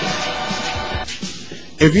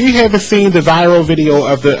 If you haven't seen the viral video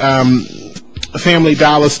of the Family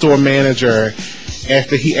Dollar store manager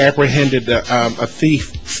after he apprehended a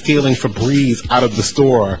thief stealing Febreze out of the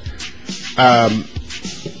store,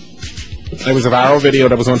 there was a viral video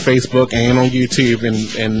that was on Facebook and on YouTube,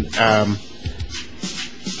 and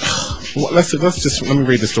let me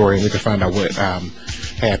read the story and we can find out what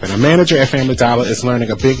happened. A manager at Family Dollar is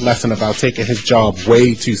learning a big lesson about taking his job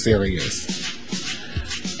way too serious.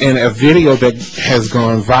 In a video that has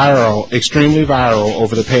gone viral, extremely viral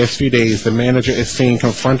over the past few days, the manager is seen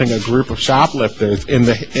confronting a group of shoplifters in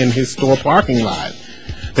his store parking lot.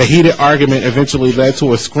 The heated argument eventually led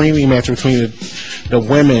to a screaming match between the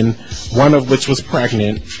women, one of which was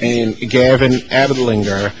pregnant, and Gavin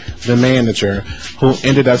Adlinger, the manager, who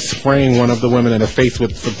ended up spraying one of the women in the face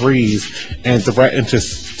with Febreze and threatened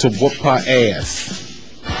to whoop her ass.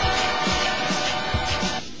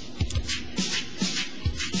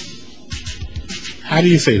 How do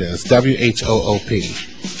you say this? W-H-O-O-P.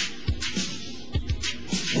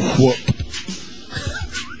 Whoop.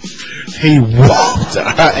 He whooped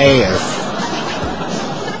her ass.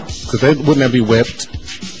 Because wouldn't that be whipped?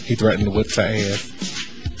 He threatened to whip her ass.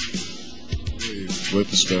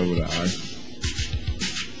 Whip is spelled with an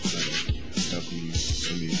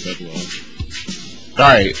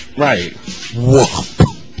Right, I. right.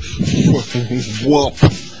 Whoop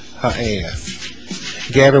her ass.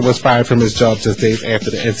 Gavin was fired from his job just days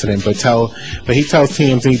after the incident, but he tells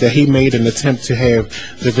TMZ that he made an attempt to have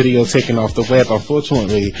the video taken off the web.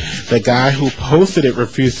 Unfortunately, the guy who posted it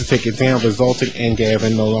refused to take it down, resulting in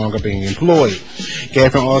Gavin no longer being employed.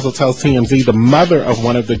 Gavin also tells TMZ the mother of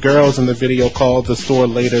one of the girls in the video called the store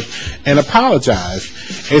later and apologized.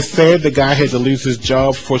 It's said the guy had to lose his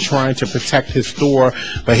job for trying to protect his store,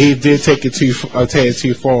 but he did take it a tad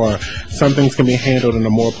too far. Some things can be handled in a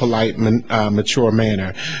more polite, mature manner.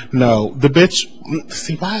 No, the bitch.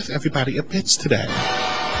 See, why is everybody a bitch today?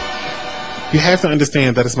 You have to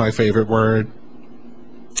understand that is my favorite word,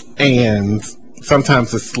 and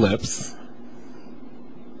sometimes it slips.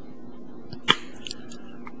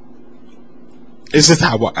 It's just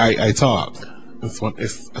how I talk. It's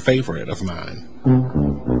a favorite of mine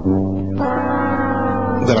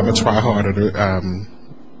that I'm gonna try harder to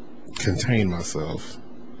contain myself.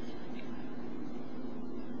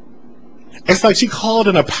 It's like she called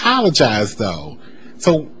and apologized, though.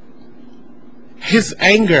 So his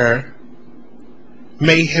anger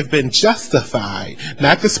may have been justified.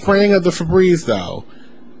 Not the spraying of the Febreze, though.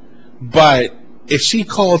 But if she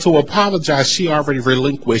called to apologize, she already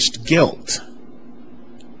relinquished guilt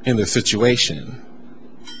in the situation.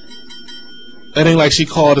 It ain't like she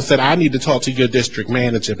called and said, I need to talk to your district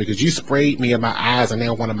manager because you sprayed me in my eyes and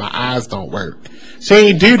now one of my eyes don't work. She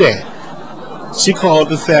ain't do that. She called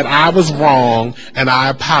and said, I was wrong and I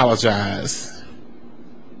apologize.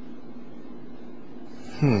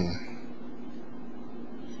 The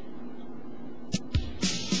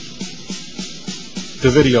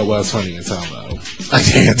video was funny as hell, though. I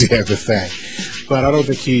can't have to say. But I don't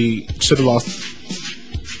think he should have lost.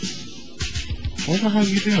 What the hell are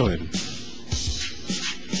you doing?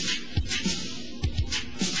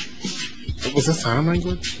 Was this sign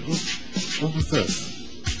language? What was this?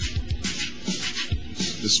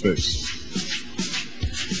 This face.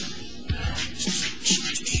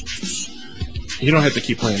 You don't have to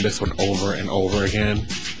keep playing this one over and over again.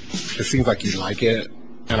 It seems like you like it,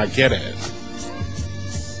 and I get it.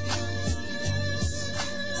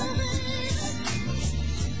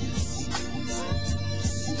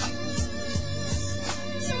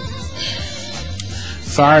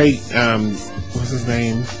 Sorry, what's his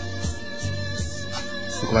name?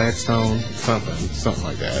 Gladstone? Something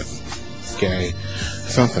like that. Gay.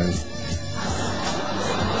 Something.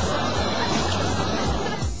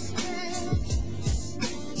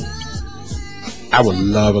 I would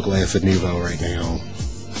love a glass of Nuvo right now.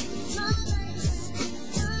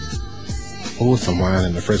 Oh, some wine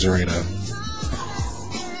in the refrigerator.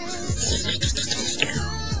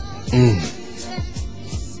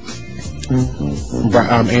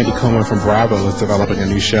 Andy Cohen from Bravo is developing a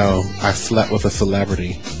new show. I Slept with a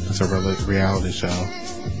Celebrity. It's a reality show.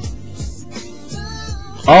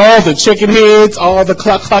 All the chicken heads, all the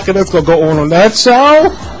clucking that's gonna go on that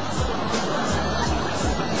show.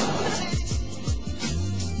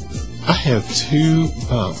 I have 2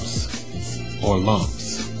 bumps or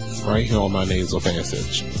lumps right here on my nasal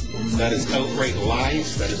passage. That is outright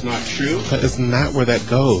lies. That is not true. That is not where that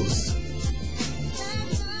goes.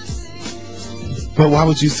 But why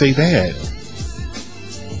would you say that?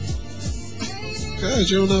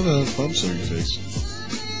 Guys, you don't have bumps on your face.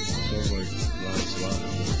 Sounds like lies.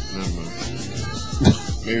 Never mind.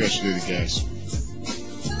 Maybe I should do the gas.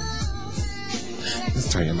 Let's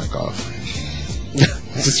turn your mic off.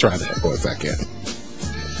 Just try that for a second.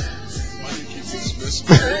 Why do you keep dismissing?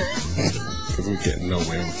 Because we're getting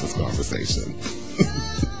nowhere with this conversation.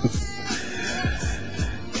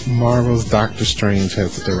 Marvel's Doctor Strange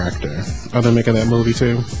has a director. Are they making that movie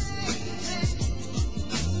too?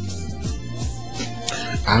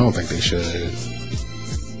 I don't think they should.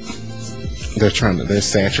 They're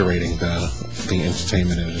saturating the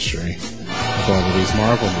entertainment industry with all of these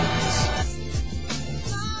Marvel movies.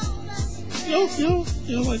 You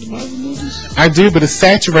don't like the Marvel movies? I do, but it's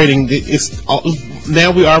saturating.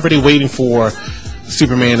 Now we're already waiting for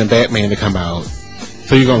Superman and Batman to come out.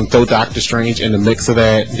 So you're going to throw Doctor Strange in the mix of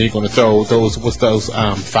that. Then you're going to throw those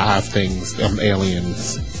 5 things,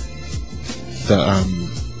 aliens,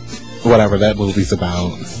 whatever that movie's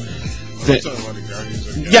about.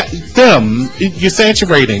 Them. You're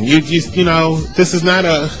saturating. You know, this is not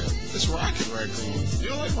a. It's Rocket Raccoon. You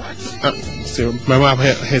don't like Rocket? So my mom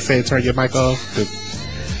had said turn your mic off. But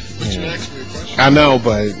you asked me a question. I know,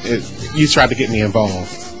 but you tried to get me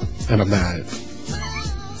involved, and I'm not.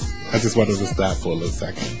 I just wanted to stop for a little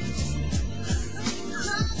second.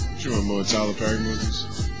 You want more Tyler Perry movies?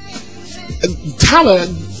 Tyler,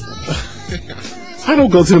 I don't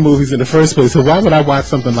go to the movies in the first place, so why would I watch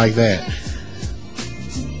something like that?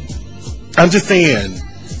 I'm just saying,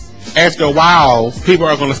 after a while, people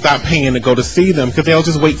are going to stop paying to go to see them because they'll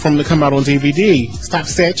just wait for them to come out on DVD. Stop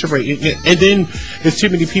saturating it. And then there's too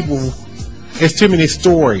many people, there's too many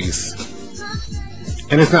stories.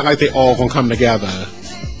 And it's not like they all going to come together.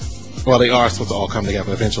 Well, they are supposed to all come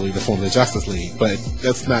together eventually to form the Justice League, but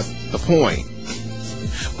that's not the point.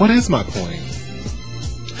 What is my point?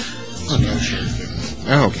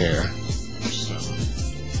 I don't care.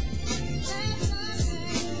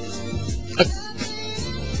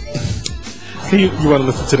 You want to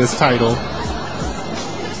listen to this title?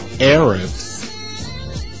 Arabs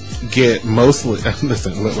get mostly...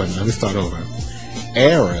 Listen, wait, let me start over.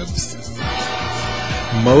 Arabs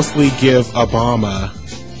mostly give Obama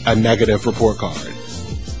a negative report card.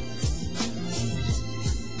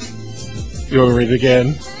 You want me to read it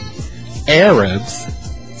again? Arabs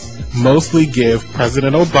mostly give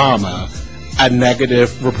President Obama a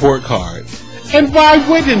negative report card. And why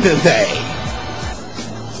wouldn't they?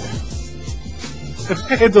 If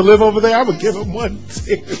I had to live over there, I would give him one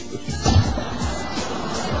too.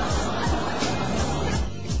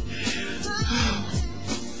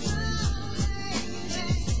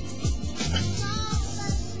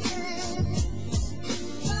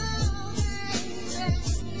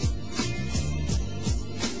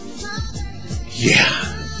 Yeah.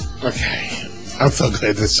 Okay. I'm so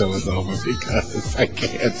glad this show is over because I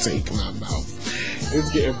can't take my mouth. It's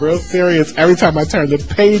getting real serious. Every time I turn the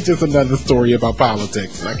page, is another story about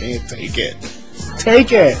politics. And I can't take it.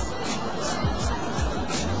 Take it!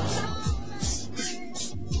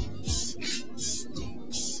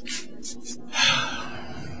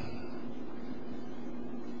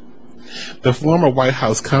 The former White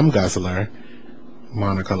House cum guzzler,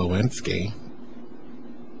 Monica Lewinsky.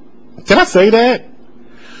 Did I say that?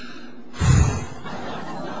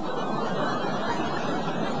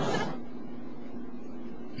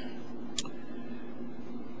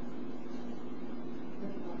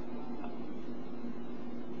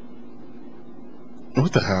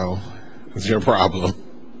 What the hell is your problem?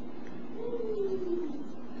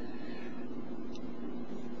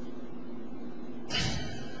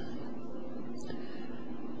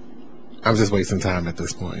 I'm just wasting time at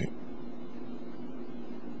this point.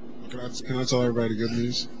 Can I tell everybody good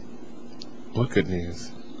news? What good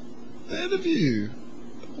news? The interview.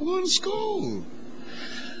 I'm going to school.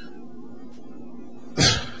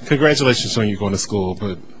 Congratulations on you going to school,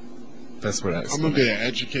 but that's what I'm going to be an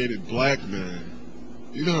educated black man.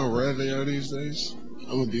 You know how rare they are these days?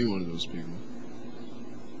 I'm going to be one of those people.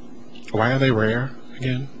 Why are they rare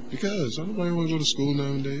again? Because nobody want to go to school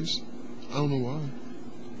nowadays. I don't know why.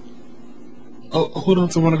 Oh, who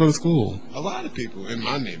doesn't want to go to school? A lot of people in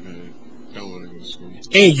my neighborhood don't want to go to school.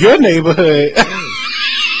 In your neighborhood?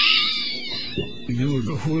 You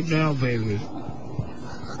go food now, baby.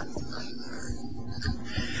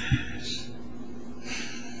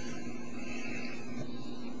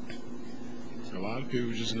 A lot of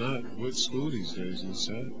people just not with school these days, and it's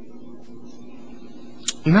sad.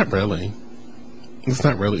 Not really. It's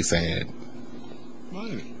not really sad.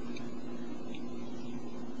 Why?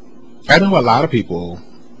 I know a lot of people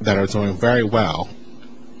that are doing very well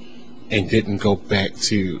and didn't go to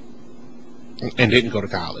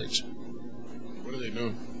college. What do they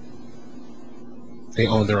do? They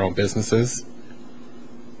own their own businesses.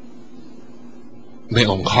 They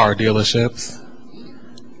own car dealerships.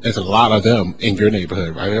 There's a lot of them in your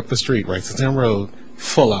neighborhood, right up the street, right to town road,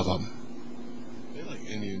 full of them. They like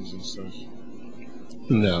Indians and stuff.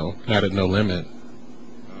 No, not at No Limit.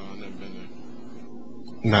 I've never been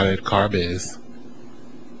there. Not at Car Biz.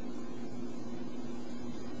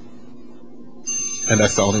 And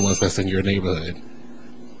that's the only ones that's in your neighborhood.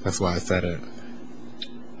 That's why I said it.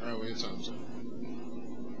 Alright, well, your time's up.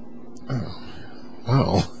 Oh.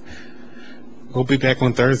 Well, we'll be back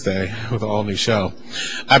on Thursday with an all-new show.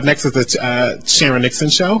 Up next is the Sharon Nixon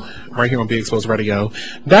Show, right here on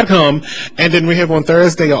BeExposedRadio.com. And then we have on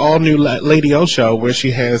Thursday an all-new Lady O Show where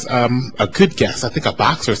she has a good guest. I think a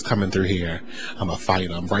boxer's coming through here. I'm a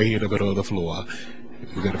fighter. I'm right here in the middle of the floor.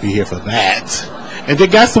 You're going to be here for that. And then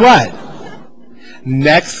guess what?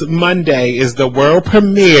 Next Monday is the world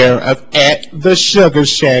premiere of At the Sugar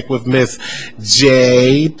Shack with Miss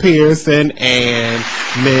J. Pearson and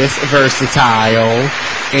Miss Versatile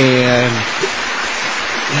and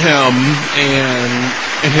him and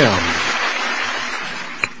him.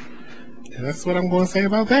 And that's what I'm going to say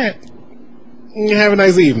about that. Have a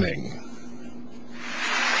nice evening.